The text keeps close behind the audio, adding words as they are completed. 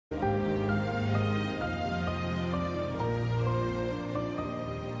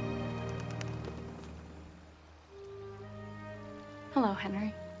Hello,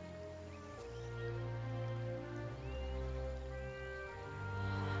 Henry.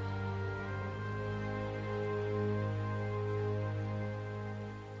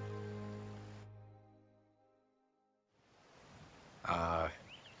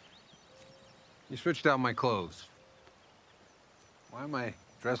 You switched out my clothes. Why am I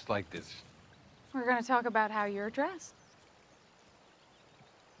dressed like this? We're gonna talk about how you're dressed.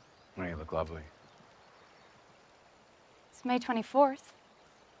 Oh, you look lovely. It's May 24th,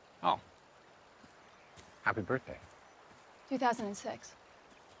 Oh. Happy birthday. 2006.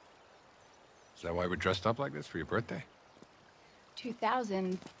 Is that why we're dressed up like this for your birthday?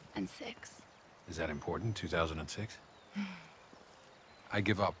 2006. Is that important, 2006? I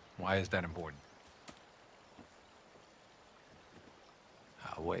give up. Why is that important?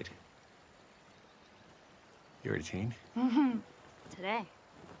 I'll wait. You're 18? Mm-hmm. Today.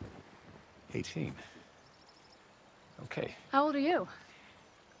 18. Okay. How old are you?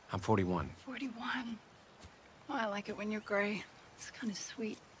 I'm 41. 41. Oh, I like it when you're gray. It's kind of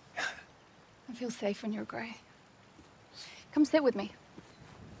sweet. I feel safe when you're gray. Come sit with me.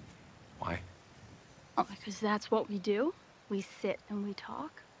 Why? Oh, because that's what we do. We sit and we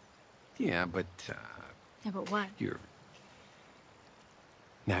talk. Yeah, but, Yeah, but what?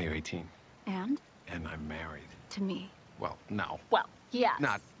 Now you're 18. And? And I'm married. To me. Well, no. Well, yes.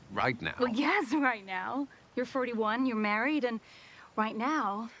 Not right now. Well, yes, right now. You're 41, you're married, and right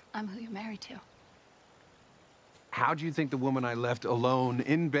now, I'm who you're married to. How do you think the woman I left alone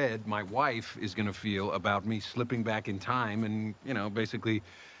in bed, my wife, is gonna feel about me slipping back in time and, you know, basically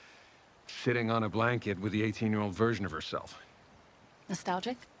sitting on a blanket with the 18-year-old version of herself?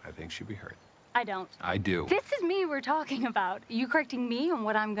 Nostalgic? I think she'd be hurt. I don't. I do. This is me we're talking about. You correcting me on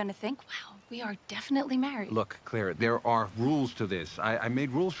what I'm gonna think? Wow, we are definitely married. Look, Claire, there are rules to this. I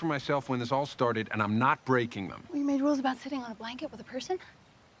made rules for myself when this all started, and I'm not breaking them. You made rules about sitting on a blanket with a person?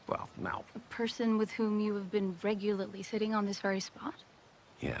 Well, no. A person with whom you have been regularly sitting on this very spot?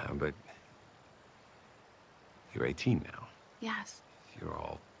 Yeah, but you're 18 now. Yes. You're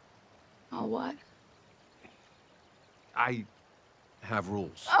all... Oh, what? I have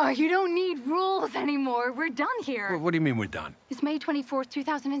rules. Oh, you don't need rules anymore. We're done here. Well, what do you mean we're done? It's May 24th,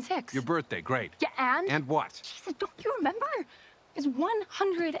 2006. Your birthday, great. Yeah, and? And what? Jesus, don't you remember? It's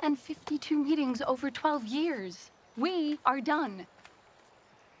 152 meetings over 12 years. We are done.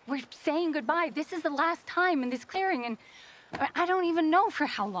 We're saying goodbye. This is the last time in this clearing, and I don't even know for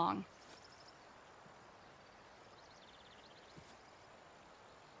how long.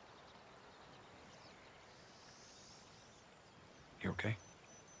 You okay?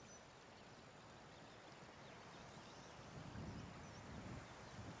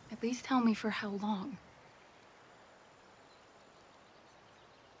 At least tell me for how long.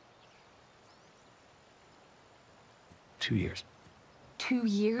 Two years. 2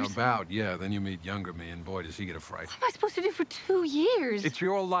 years? About, yeah. Then you meet younger me, and boy, does he get a fright. What am I supposed to do for 2 years? It's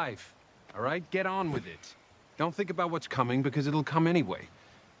your life, all right? Get on with it. Don't think about what's coming, because it'll come anyway.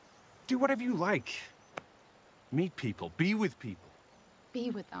 Do whatever you like. Meet people. Be with people. Be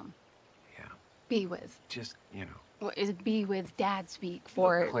with them. Yeah. Be with. Just, you know. What is be with dad speak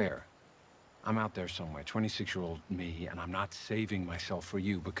for? Look, Claire, I'm out there somewhere, 26-year-old me, and I'm not saving myself for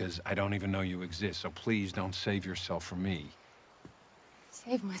you because I don't even know you exist. So please don't save yourself for me.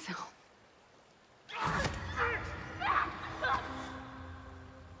 Save myself.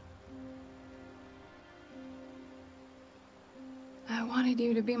 I wanted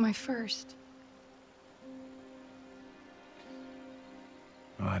you to be my first.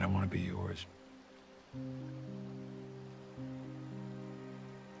 Well, I don't want to be yours.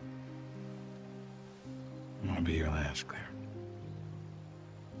 I want to be your last, Claire.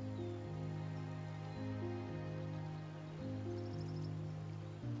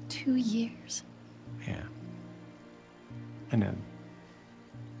 Two years. Yeah. And a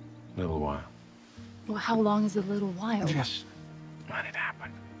little while. Well, how long is a little while? Just let it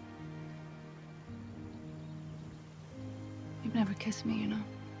happen. You've never kissed me, you know.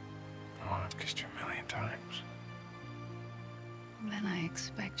 Oh, I've kissed you a million times. Then I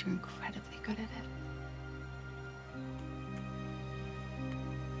expect you're incredibly good at it.